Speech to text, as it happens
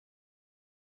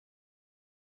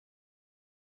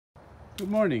Good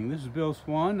morning, this is Bill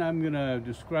Swann. I'm going to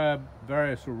describe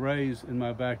various arrays in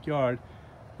my backyard.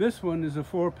 This one is a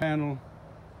 4-panel,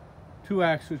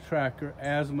 2-axis tracker,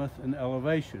 azimuth and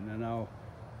elevation, and I'll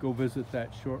go visit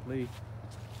that shortly.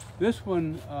 This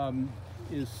one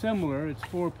is similar. It's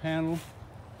 4-panel.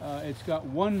 It's got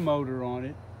one motor on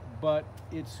it, but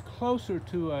it's closer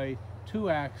to a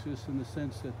 2-axis in the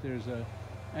sense that there's an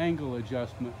angle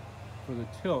adjustment for the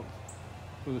tilt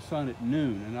for the sun at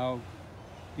noon, and I'll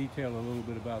detail a little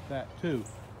bit about that too.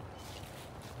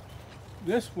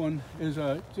 This one is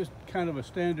just kind of a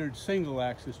standard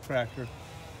single-axis tracker.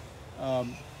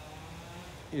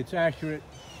 It's accurate,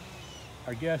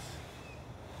 I guess,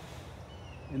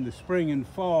 in the spring and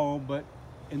fall, but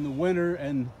in the winter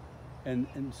and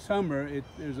summer,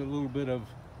 there's a little bit of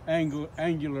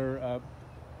angular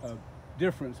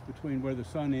difference between where the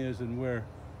sun is and where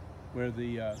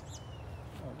the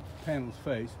panels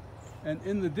face. And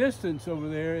in the distance over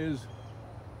there is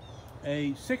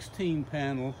a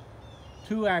 16-panel,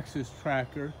 2-axis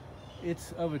tracker.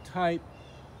 It's of a type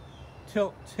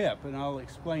tilt tip, and I'll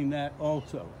explain that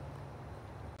also.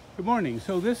 Good morning.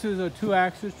 So this is a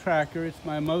 2-axis tracker. It's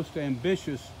my most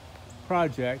ambitious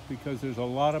project because there's a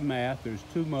lot of math. There's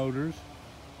 2 motors,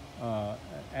 an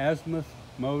azimuth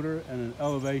motor and an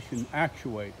elevation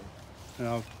actuator. And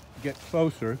I'll get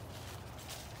closer.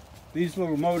 These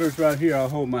little motors right here, I'll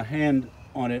hold my hand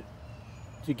on it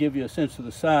to give you a sense of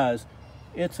the size.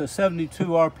 It's a 72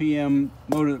 RPM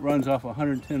motor that runs off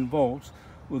 110 volts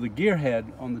with a gear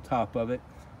head on the top of it.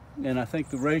 And I think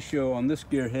the ratio on this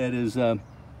gear head is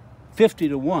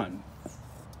 50:1.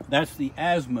 That's the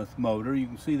azimuth motor. You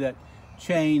can see that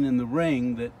chain and the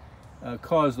ring that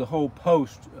cause the whole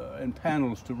post and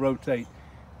panels to rotate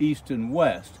east and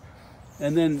west.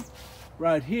 And then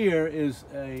right here is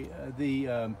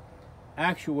the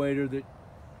actuator that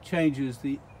changes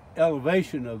the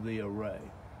elevation of the array.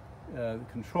 The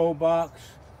control box,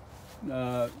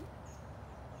 there's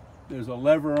a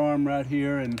lever arm right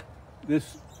here, and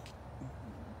this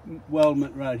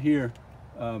weldment right here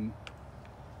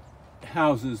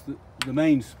houses the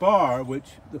main spar,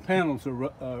 which the panels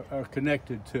are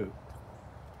connected to.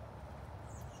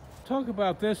 Talk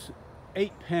about this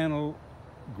 8-panel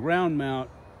ground mount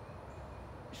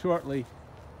shortly.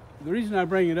 The reason I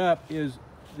bring it up is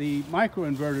the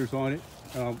microinverters on it.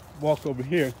 I'll walk over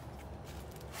here,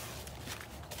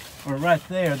 or right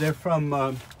there. They're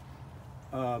from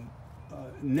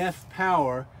Neff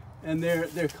Power, and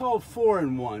they're called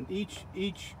 4-in-1.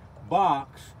 Each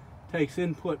box takes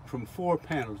input from 4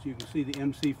 panels. You can see the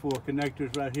MC4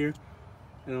 connectors right here,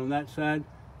 and on that side.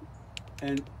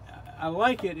 And I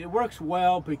like it. It works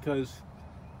well because,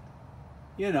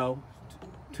 you know,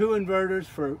 2 inverters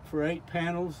for 8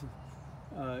 panels.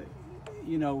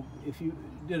 You know, if you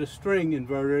did a string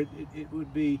inverter, it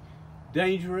would be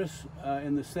dangerous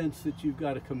in the sense that you've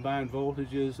got to combine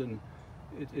voltages, and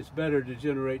it's better to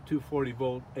generate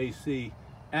 240-volt AC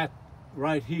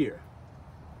right here.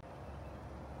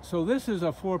 So this is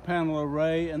a 4-panel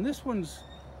array, and this one's,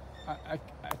 I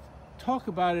talk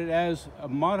about it as a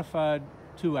modified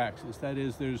 2-axis. That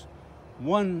is, there's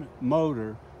one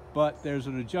motor, but there's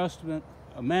an adjustment,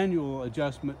 a manual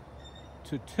adjustment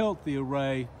to tilt the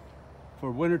array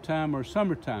for wintertime or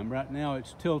summertime. Right now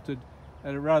it's tilted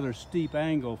at a rather steep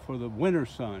angle for the winter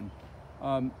sun.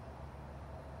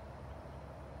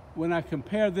 When I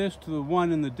compare this to the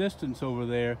one in the distance over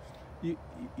there, you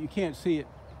can't see it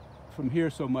from here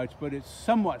so much, but it's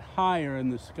somewhat higher in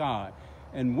the sky,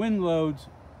 and wind loads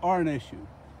are an issue,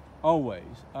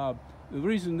 always. The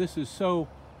reason this is so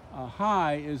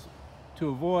high is to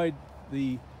avoid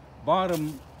the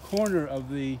bottom corner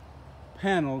of the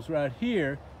panels right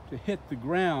here to hit the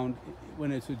ground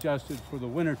when it's adjusted for the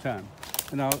winter time.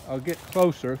 And I'll get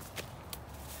closer.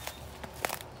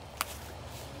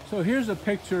 So here's a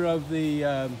picture of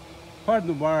the, pardon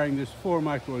the wiring, there's 4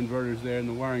 microinverters there and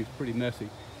the wiring's pretty messy.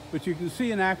 But you can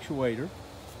see an actuator.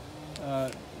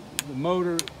 The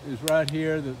motor is right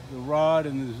here, the rod,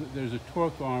 and there's a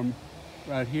torque arm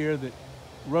right here that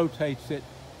rotates it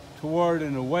toward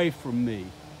and away from me.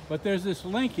 But there's this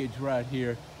linkage right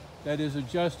here that is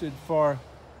adjusted for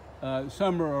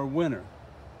summer or winter.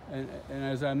 And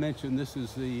as I mentioned, this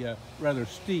is the rather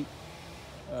steep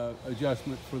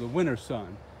adjustment for the winter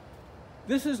sun.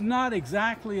 This is not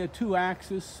exactly a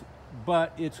 2-axis,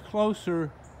 but it's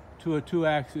closer to a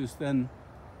 2-axis than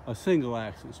a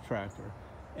single-axis tracker.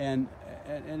 And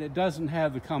it doesn't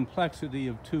have the complexity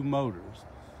of 2 motors.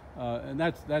 And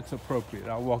that's appropriate.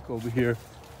 I'll walk over here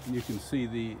and you can see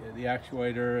the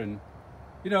actuator. And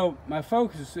you know, my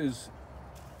focus is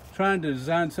trying to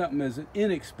design something as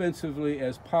inexpensively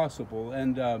as possible.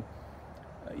 And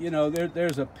you know,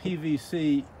 there's a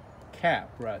PVC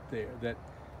cap right there that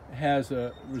has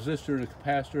a resistor and a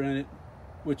capacitor in it,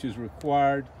 which is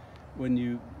required when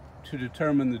to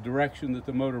determine the direction that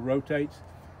the motor rotates.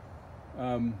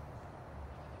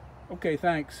 Okay,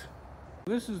 thanks.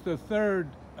 This is the third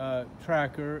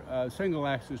tracker, single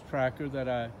axis tracker that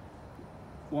I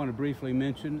want to briefly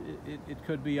mention. It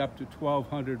could be up to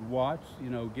 1200 watts, you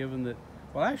know, given that,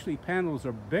 well, actually panels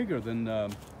are bigger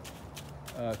than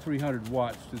 300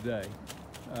 watts today.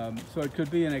 So it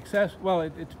could be an excess, well,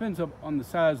 it depends on the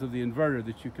size of the inverter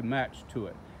that you can match to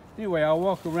it. Anyway, I'll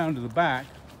walk around to the back.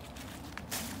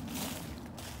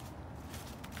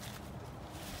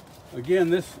 Again,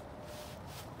 let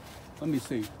me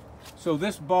see. So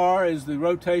this bar is the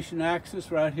rotation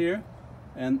axis right here,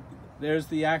 and there's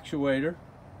the actuator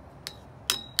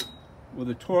with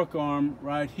a torque arm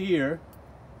right here.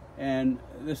 And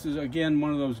this is, again,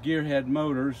 one of those gearhead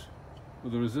motors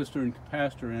with a resistor and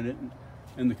capacitor in it.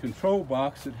 And the control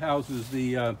box that houses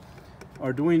the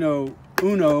Arduino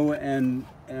Uno and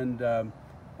a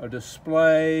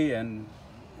display and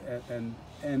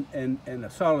a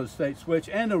solid state switch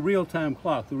and a real-time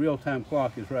clock. The real-time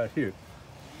clock is right here.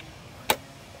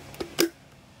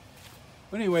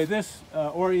 But anyway, this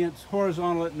orients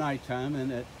horizontal at nighttime,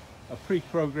 and at a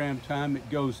pre-programmed time it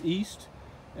goes east,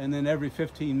 and then every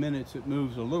 15 minutes it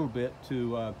moves a little bit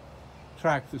to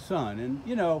track the sun. And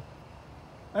you know,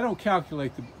 I don't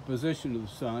calculate the position of the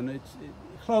sun.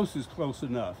 Close is close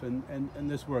enough, and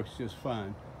this works just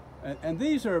fine. And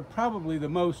these are probably the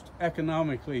most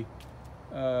economically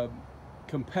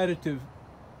competitive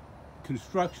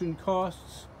construction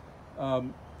costs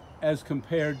as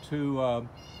compared to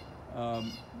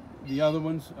the other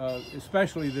ones,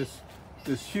 especially this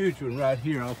huge one right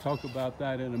here. I'll talk about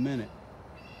that in a minute.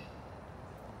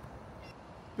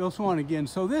 Bill Swann again.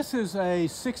 So this is a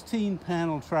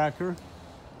 16-panel tracker.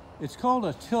 It's called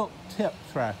a tilt tip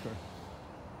tracker.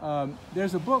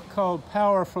 There's a book called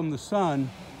Power from the Sun.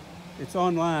 It's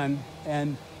online,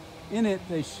 and in it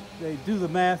they do the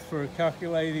math for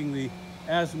calculating the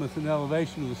azimuth and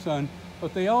elevation of the sun,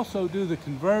 but they also do the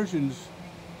conversions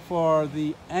for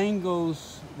the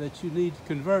angles that you need to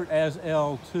convert as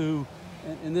L to,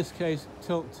 in this case,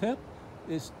 tilt tip.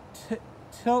 It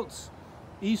tilts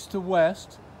east to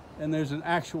west, and there's an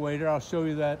actuator. I'll show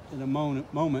you that in a moment.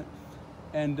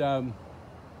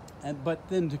 But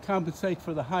then to compensate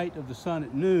for the height of the sun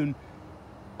at noon,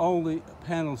 all the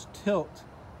panels tilt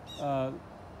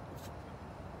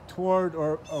toward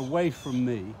or away from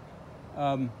me.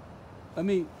 Let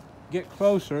me get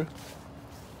closer.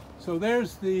 So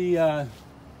there's the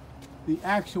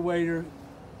actuator,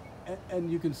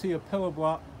 and you can see a pillow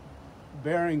block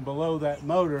bearing below that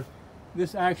motor.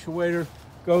 This actuator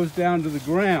goes down to the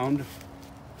ground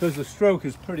because the stroke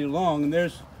is pretty long, and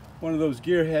there's one of those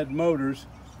gearhead motors.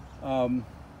 You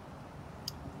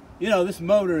know, this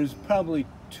motor is probably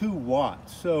 2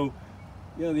 watts. So,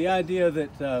 you know, the idea that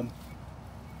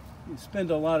you spend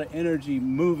a lot of energy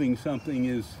moving something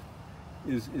is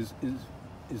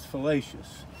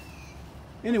fallacious.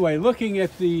 Anyway, looking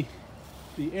at the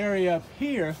area up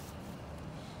here,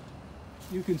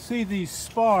 you can see these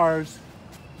spars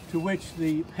to which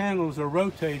the panels are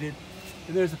rotated.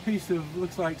 And there's a piece of,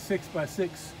 looks like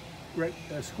 6x6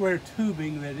 square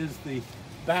tubing that is the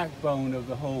backbone of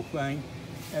the whole thing.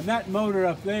 And that motor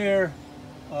up there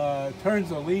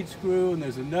turns a lead screw, and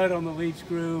there's a nut on the lead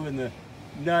screw, and the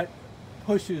nut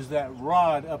pushes that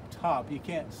rod up top. You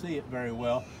can't see it very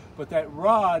well, but that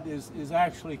rod is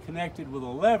actually connected with a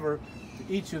lever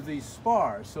to each of these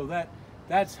spars. So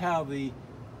that's how the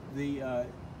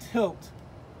tilt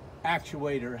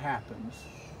actuator happens.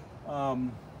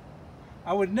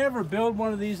 I would never build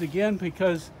one of these again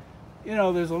because, you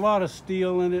know, there's a lot of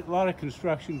steel in it, a lot of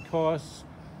construction costs.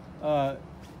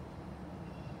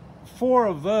 4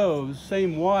 of those,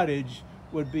 same wattage,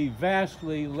 would be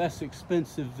vastly less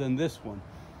expensive than this one.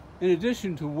 In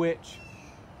addition to which,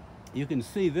 you can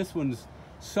see this one's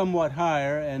somewhat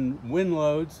higher, and wind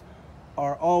loads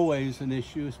are always an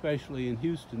issue, especially in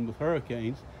Houston with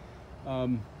hurricanes.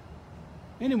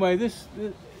 Anyway,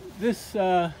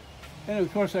 and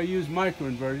of course I use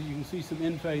microinverters. You can see some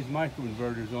in-phase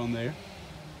microinverters on there.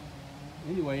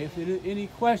 Anyway, if any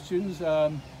questions,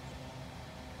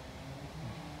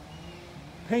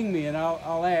 ping me and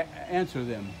I'll answer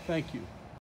them. Thank you.